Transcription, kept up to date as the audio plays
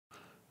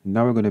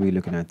Now we're going to be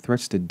looking at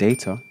threats to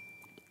data,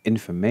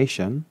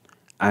 information,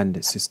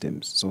 and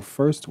systems. So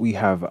first we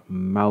have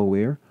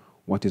malware.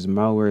 What is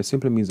malware? It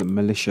simply means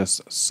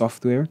malicious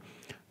software.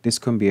 This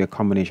can be a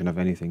combination of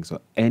anything. So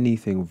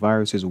anything,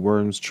 viruses,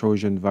 worms,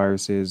 Trojan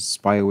viruses,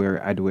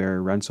 spyware,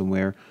 adware,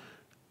 ransomware,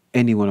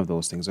 any one of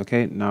those things.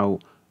 Okay. Now,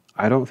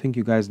 I don't think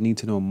you guys need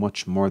to know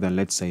much more than,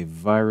 let's say,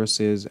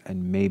 viruses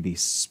and maybe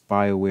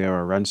spyware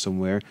or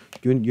ransomware.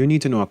 You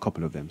need to know a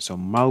couple of them. So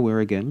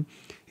malware, again,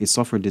 is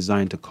software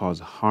designed to cause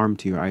harm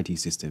to your IT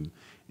system.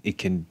 It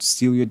can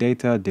steal your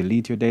data,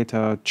 delete your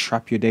data,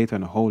 trap your data,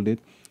 and hold it.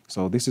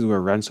 So this is where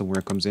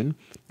ransomware comes in,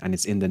 and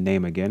it's in the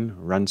name again,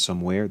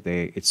 ransomware.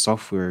 It's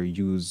software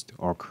used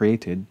or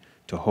created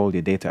to hold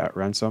your data at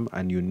ransom,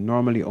 and you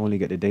normally only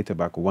get the data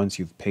back once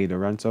you've paid the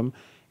ransom.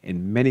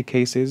 In many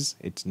cases,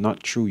 it's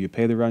not true. You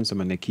pay the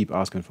ransom and they keep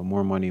asking for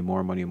more money,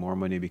 more money, more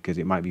money, because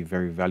it might be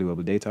very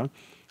valuable data.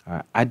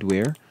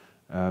 Adware,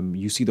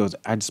 you see those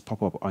ads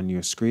pop up on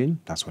your screen.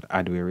 That's what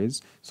adware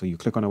is. So you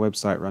click on a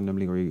website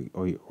randomly,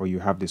 or you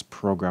have this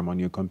program on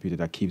your computer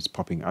that keeps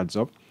popping ads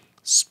up.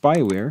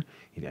 Spyware,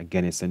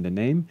 again, it's in the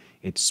name.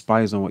 It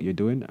spies on what you're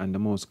doing. And the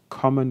most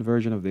common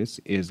version of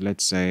this is,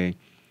 let's say,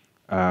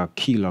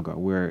 keylogger,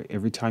 where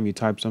every time you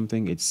type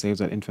something, it saves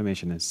that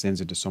information and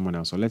sends it to someone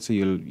else. So let's say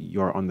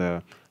you're on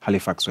the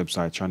Halifax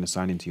website trying to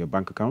sign into your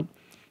bank account,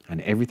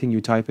 and everything you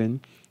type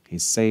in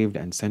is saved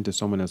and sent to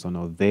someone else. So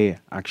now they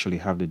actually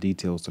have the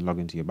details to log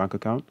into your bank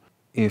account.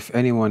 If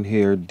anyone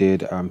here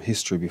did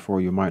history before,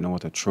 you might know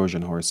what a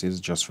Trojan horse is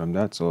just from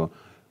that. So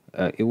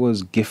it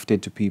was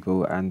gifted to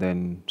people, and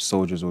then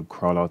soldiers would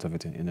crawl out of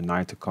it in the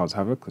night to cause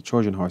havoc. The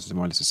Trojan horse is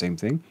more or less the same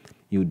thing.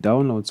 You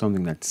download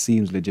something that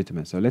seems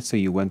legitimate. So let's say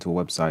you went to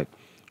a website,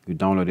 you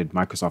downloaded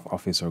Microsoft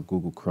Office or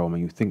Google Chrome,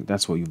 and you think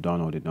that's what you've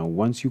downloaded. Now,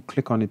 once you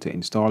click on it to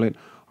install it,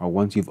 or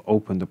once you've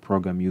opened the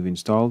program you've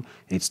installed,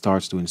 it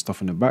starts doing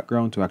stuff in the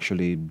background to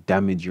actually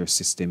damage your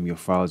system, your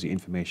files, your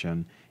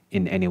information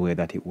in any way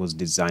that it was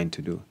designed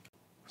to do.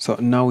 So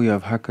now we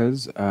have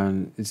hackers,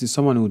 and this is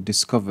someone who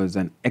discovers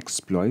an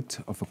exploit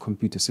of a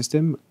computer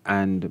system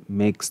and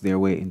makes their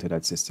way into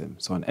that system.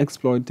 So an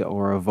exploit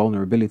or a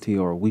vulnerability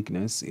or a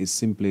weakness is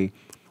simply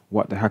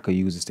what the hacker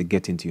uses to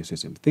get into your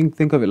system.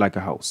 Think of it like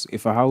a house.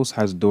 If a house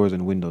has doors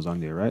and windows on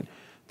there, right?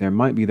 There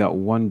might be that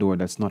one door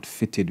that's not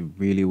fitted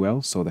really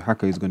well. So the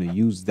hacker is going to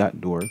use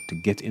that door to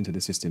get into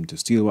the system, to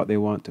steal what they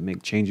want, to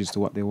make changes to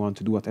what they want,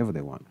 to do whatever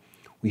they want.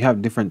 We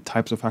have different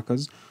types of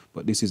hackers,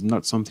 but this is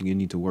not something you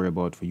need to worry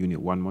about for Unit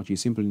 1 much. You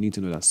simply need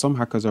to know that some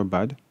hackers are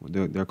bad.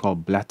 They're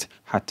called black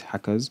hat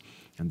hackers,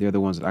 and they're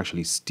the ones that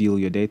actually steal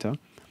your data.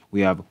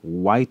 We have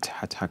white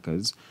hat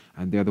hackers,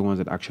 and they're the ones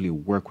that actually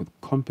work with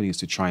companies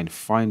to try and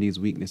find these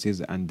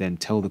weaknesses and then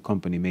tell the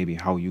company maybe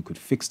how you could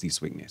fix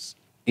this weakness.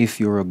 If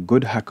you're a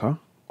good hacker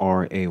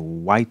or a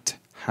white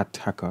hat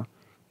hacker,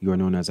 you're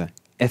known as an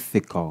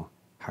ethical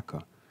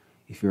hacker.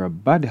 If you're a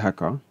bad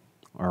hacker,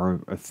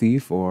 or a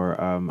thief, or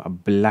a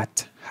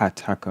black hat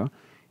hacker,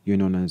 you're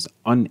known as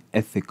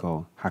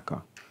unethical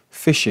hacker.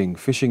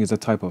 Phishing is a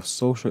type of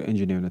social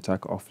engineering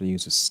attack often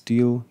used to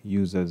steal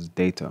users'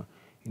 data,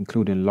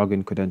 including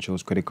login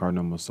credentials, credit card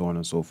numbers, so on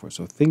and so forth.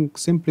 So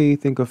simply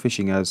think of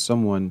phishing as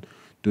someone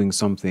doing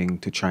something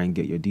to try and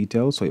get your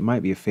details. So it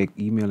might be a fake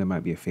email, it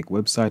might be a fake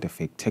website, a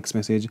fake text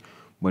message,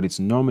 but it's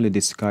normally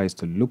disguised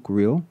to look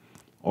real,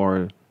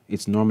 or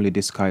it's normally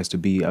disguised to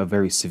be a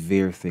very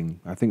severe thing.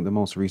 I think the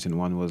most recent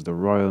one was the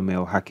Royal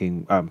Mail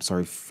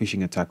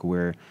phishing attack,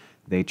 where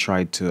they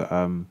tried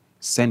to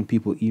send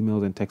people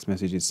emails and text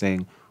messages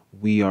saying,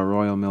 "We are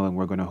Royal Mail and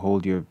we're going to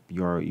hold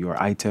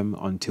your item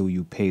until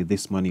you pay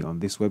this money on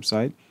this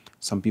website."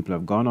 Some people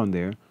have gone on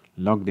there,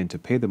 logged in to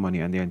pay the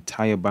money, and their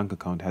entire bank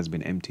account has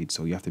been emptied.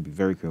 So you have to be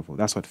very careful.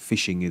 That's what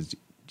phishing is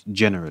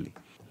generally.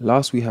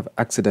 Last, we have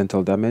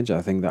accidental damage.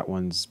 I think that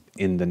one's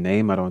in the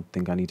name. I don't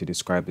think I need to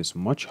describe this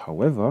much.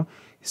 However,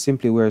 it's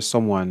simply where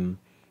someone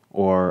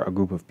or a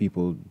group of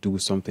people do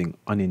something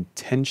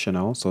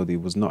unintentional. So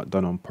it was not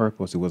done on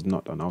purpose. It was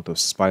not done out of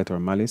spite or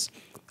malice,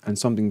 and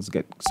something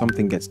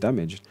gets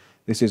damaged.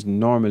 This is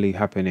normally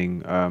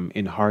happening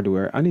in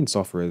hardware and in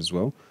software as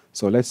well.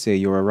 So let's say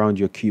you're around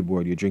your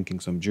keyboard, you're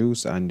drinking some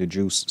juice, and the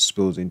juice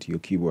spills into your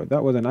keyboard.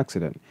 That was an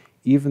accident.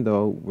 Even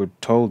though we're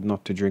told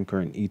not to drink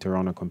or eat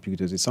around our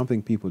computers, it's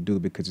something people do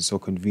because it's so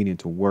convenient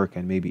to work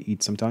and maybe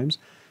eat sometimes.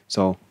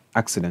 So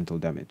accidental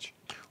damage.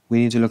 We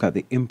need to look at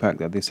the impact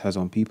that this has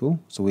on people.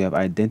 So we have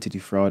identity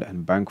fraud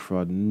and bank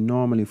fraud,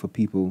 normally for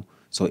people,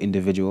 so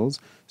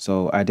individuals.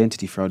 So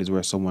identity fraud is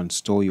where someone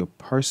stole your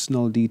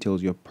personal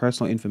details, your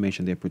personal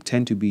information. They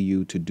pretend to be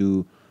you to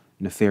do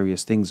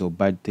nefarious things or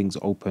bad things,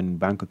 open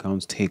bank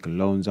accounts, take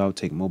loans out,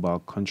 take mobile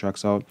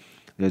contracts out.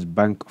 There's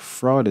bank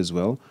fraud as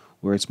well,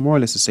 where it's more or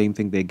less the same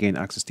thing. They gain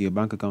access to your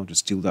bank account to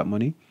steal that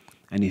money.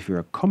 And if you're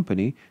a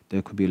company,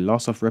 there could be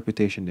loss of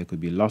reputation, there could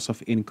be loss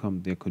of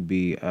income, there could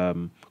be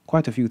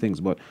quite a few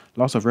things. But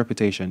loss of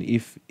reputation,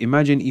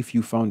 imagine if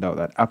you found out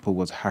that Apple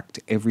was hacked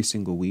every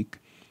single week,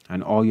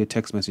 and all your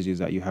text messages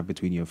that you have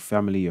between your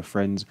family, your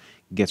friends,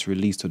 gets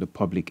released to the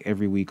public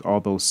every week,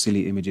 all those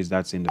silly images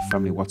that's in the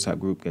family WhatsApp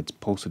group gets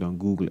posted on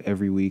Google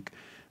every week,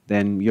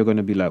 then you're going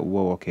to be like,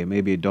 whoa, okay,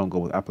 maybe don't go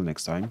with Apple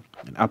next time.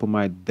 And Apple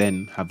might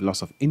then have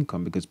loss of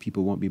income because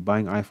people won't be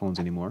buying iPhones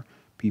anymore.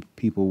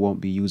 People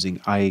won't be using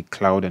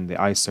iCloud and the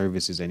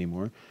iServices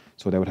anymore.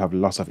 So they would have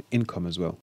loss of income as well.